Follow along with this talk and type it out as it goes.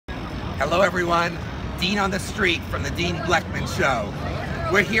Hello everyone, Dean on the Street from the Dean Blechman Show.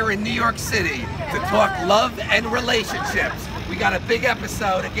 We're here in New York City to talk love and relationships. We got a big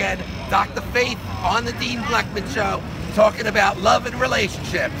episode again, Dr. Faith on the Dean Blechman Show, talking about love and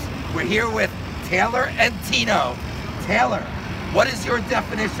relationships. We're here with Taylor and Tino. Taylor, what is your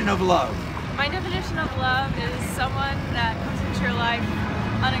definition of love? My definition of love is someone that comes into your life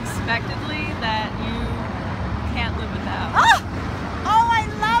unexpectedly that you can't live without. Oh, I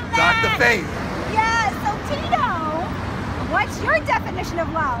love that! Dr. Faith. Yeah, so Tino, what's your definition of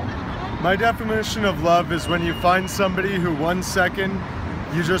love? My definition of love is when you find somebody who 1 second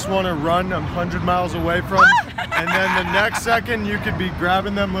you just want to run 100 miles away from, and then the next second you could be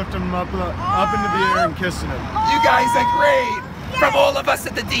grabbing them, lifting them up into the air and kissing them. You guys are great! From all of us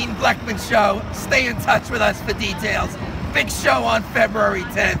at the Dean Blechman Show, stay in touch with us for details. Big show on February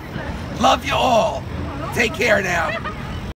 10th. Love you all. Take care now.